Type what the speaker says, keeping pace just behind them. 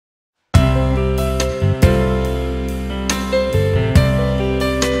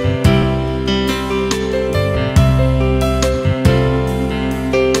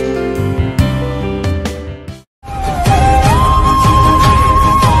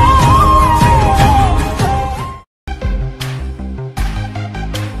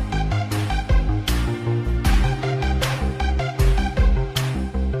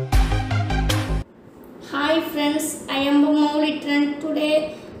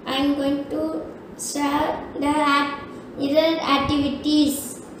I am going to share the mirror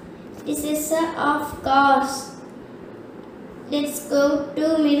activities. This is of course. Let's go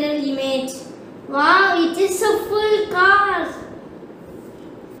to mirror image. Wow, it is a full car.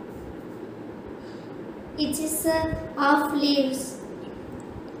 It is half leaves.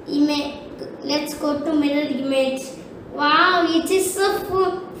 Let's go to mirror image. Wow, it is a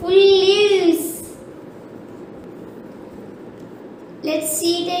full leaves. Let's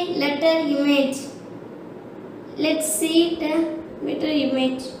see the letter image. Let's see the mirror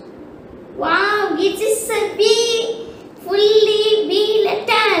image. Wow, it is a B. Fully B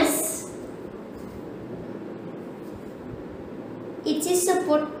letters. It is a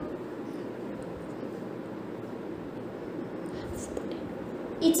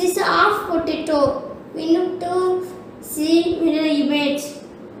It is a half potato. We need to see mirror image.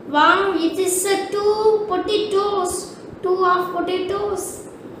 Wow, it is a two potatoes. Two half potatoes.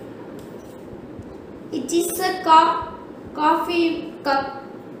 It is a coffee cup.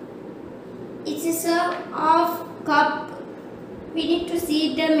 It is a half cup. We need to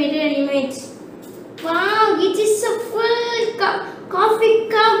see the mirror image. Wow, it is a full coffee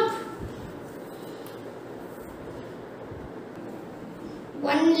cup.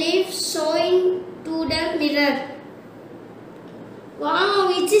 One leaf showing to the mirror. Wow,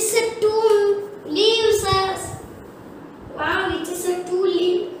 it is a two leaves. Wow, it is a two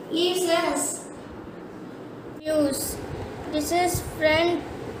leaves. Views. This is front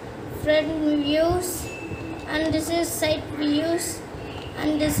views, and this is side views,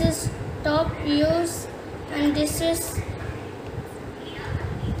 and this is top views, and this is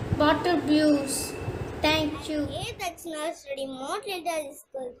bottom views. Thank you. Hey, that's nursery mode Litera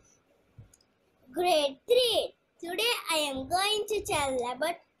grade 3. Today I am going to tell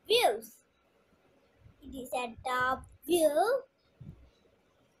about views. It is a top view.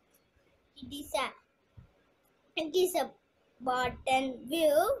 It is a bottom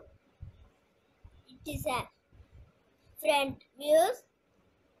view. It is a front view.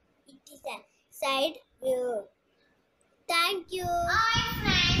 It is a side view. Thank you. Hi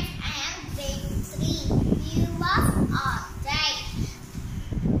friends, I am grade 3. View of object.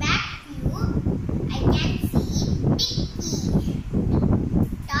 Back view, I can see Mickey.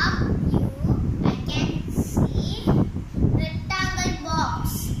 Top view, I can see rectangle box.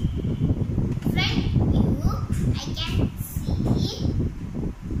 Front view, I can see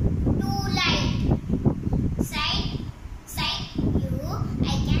two light. Side view,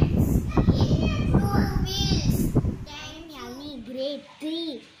 I can see two wheels. Grade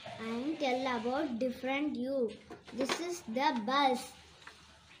 3. I am tell about different view. This is the bus.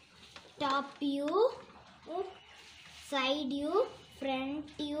 Top view, side view, front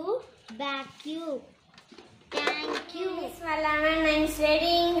view, back view. Thank you. Miss Valaman, I am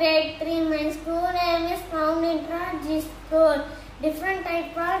studying grade 3. My school name is Sr.Sec.School. Different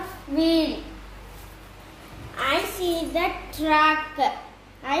type of wheel. I see the track.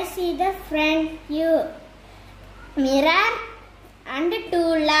 I see the front view. Mirror and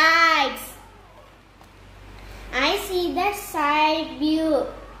two lights. I see the side view.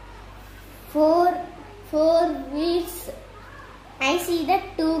 Four wheels. I see the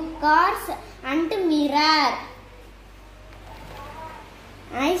two cars and mirror.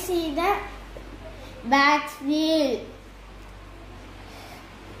 I see the back wheel.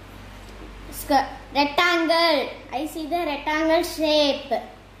 Rectangle. I see the rectangle shape.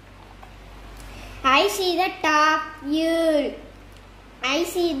 I see the top view. I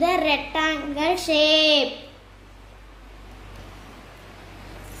see the rectangle shape.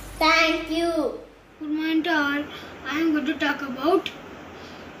 Thank you. Good morning to all. I am going to talk about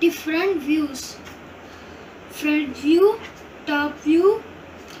different views. Front view, top view,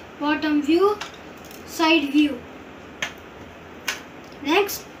 bottom view, side view.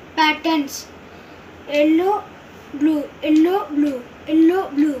 Next, patterns. Yellow, blue, yellow, blue, yellow,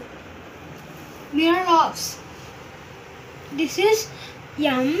 blue. Mirror offs. This is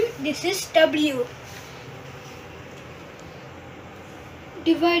M, this is W.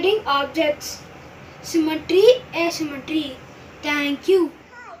 Dividing objects. Symmetry, asymmetry. Thank you.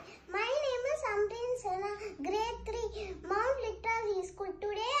 Hi, my name is Amrin Sana, grade 3, Mount Litera School.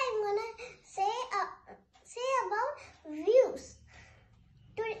 Today I am gonna say about views.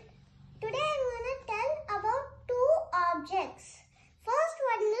 Today I am gonna tell about two objects. First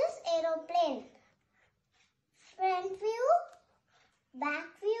one is aeroplane. Front view, back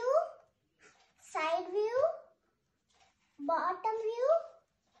view, side view, bottom view,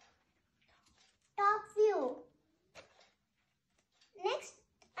 top view. Next,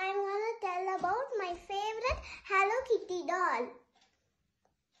 I'm gonna tell about my favorite Hello Kitty doll.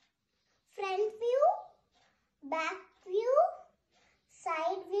 front view, back view,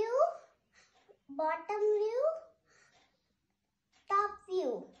 side view, bottom view, top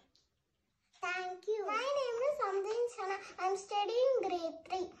view. Thank you. My name is Amdin Sana. I'm studying grade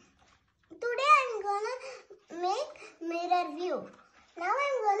 3. Today I'm gonna make mirror view. Now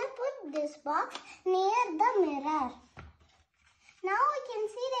I'm gonna put this box near the mirror. Now we can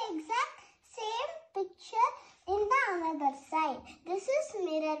see the exact same picture in the another side. This is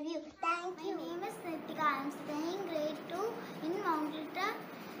mirror view. Thank you. My name is Litera. I am studying grade 2 in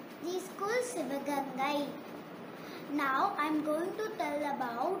mlzscbse.School, Sivagangai. Now I am going to tell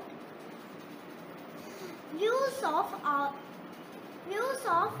about views of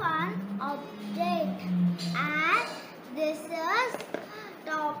an object. And this is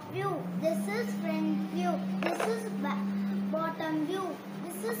top view. This is front view. This is bottom view.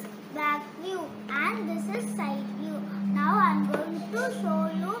 This is back view, and this is side view. Now I am going to show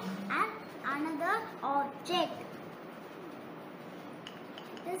you another object.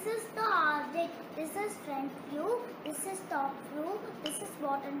 This is the object. This is front view. This is top view. This is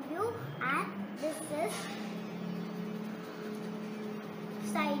bottom view, and this is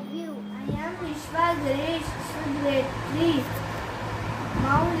side view. I am Vishwa Ganesh, grade 3.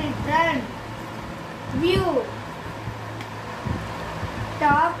 Now return. View.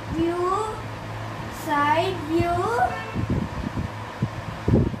 Top view, side view,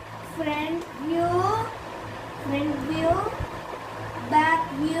 front view, back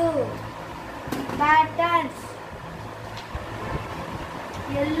view. Patterns.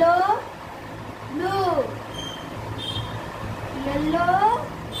 Yellow, blue. Yellow,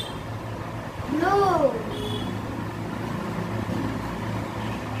 blue.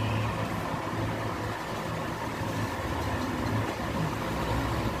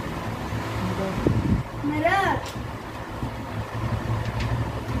 Mirror.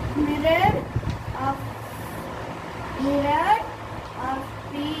 Mirror of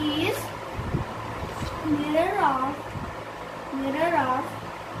piece. Mirror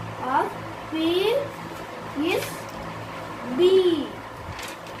of P is B.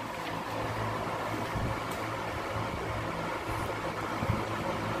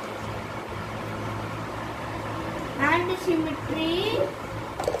 And symmetry.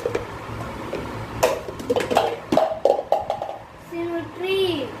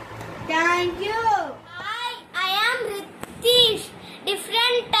 Thank you. Hi, I am Ritish.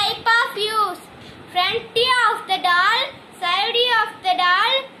 Different type of views. Front view of the doll, side view of the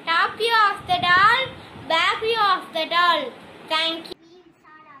doll, top view of the doll, back view of the doll. Thank you.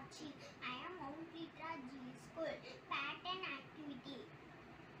 I am mlzscbse.School. Pattern activity.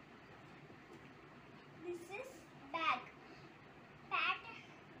 This is bag.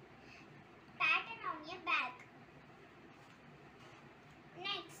 Pattern on your bag.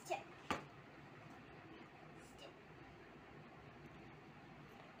 Next.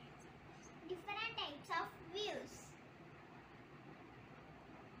 Different types of views.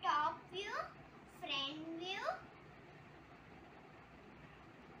 Top view, front view,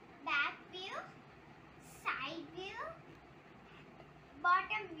 back view, side view,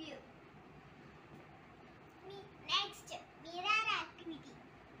 bottom view. Next, mirror activity.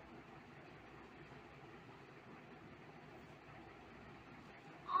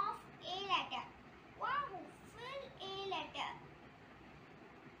 Of a letter. Wow, fill a letter.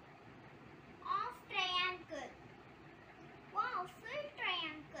 Of triangle. Wow, fill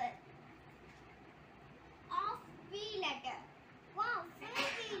triangle. Of V letter. Wow, fill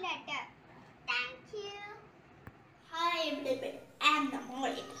V letter. Thank you. Hi everybody, I am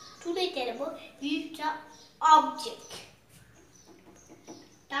Namoli. Today tell about views of object.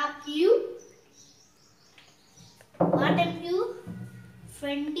 Top view, bottom view,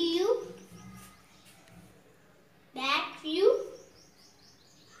 front view, back view,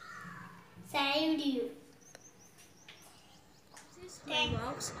 side view. This is my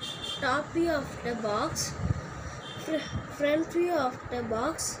box. Top view of the box, front view of the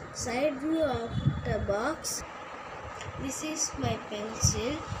box, side view of the box. This is my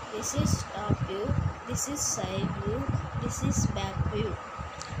pencil. This is top view. This is side view. This is back view.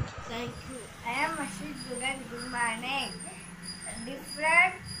 Thank you. I am Ashit Dugan. Good morning.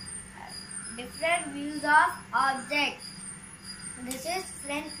 Different views of object. This is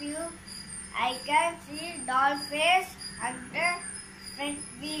front view. I can see doll face and the front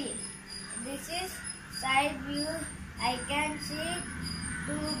wheel. This is side view. I can see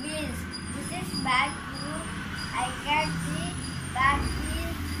two wheels. This is back view. I can see back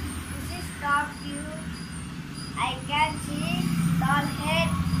wheel. This is top view. I can see doll head.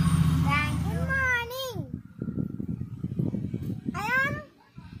 Thank you. Good morning. I am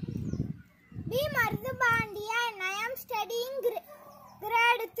studying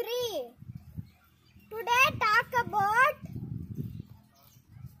grade 3. Today talk about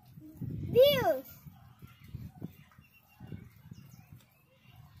views.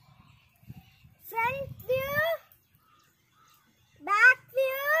 Front view, back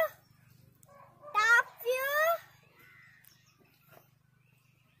view, top view,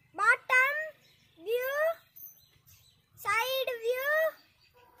 bottom view, side view,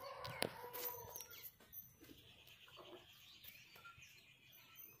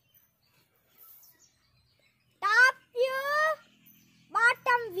 top view,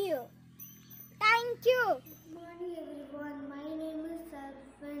 bottom view. Thank you. Good morning everyone. My name is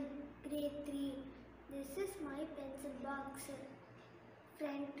Sarvan, grade 3. This is my pencil box.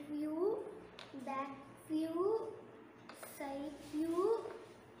 Front view, back view, side view,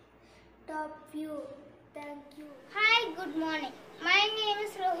 top view. Thank you. Hi, good morning. My name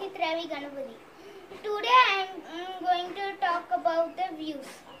is Rohit Ravi Ganapati. Today I am going to talk about the views.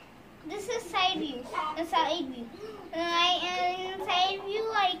 This is side view. In side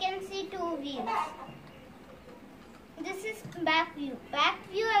view I can see two views. This is back view. Back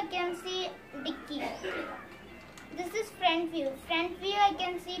view I can see dicky. This is front view. Front view I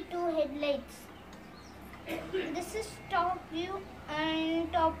can see two headlights. This is top view,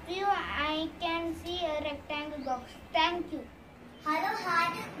 and top view I can see a rectangle box. Thank you. Hello,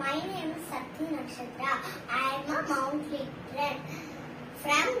 hi. My name is Sr.Sec.School. I am a Mount Litera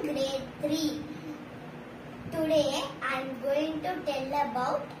from grade 3. Today I am going to tell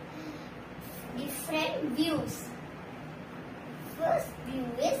about different views. First view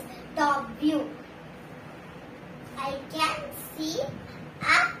is top view. I can see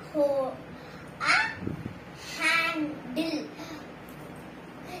a handle.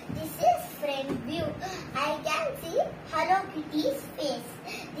 This is front view. I can see Hello Kitty's face.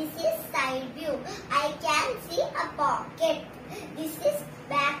 This is side view. I can see a pocket. This is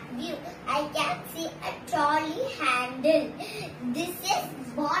back view. I can see a trolley handle. This is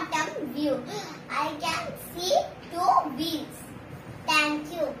bottom view. I can see two wheels.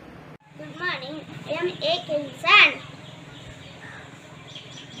 Thank you. Good morning. I am A. Kinsan.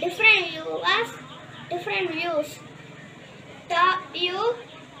 Different views. Top view,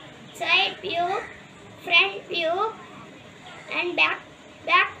 side view, front view, and back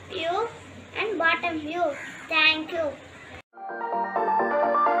view, and bottom view. Thank you.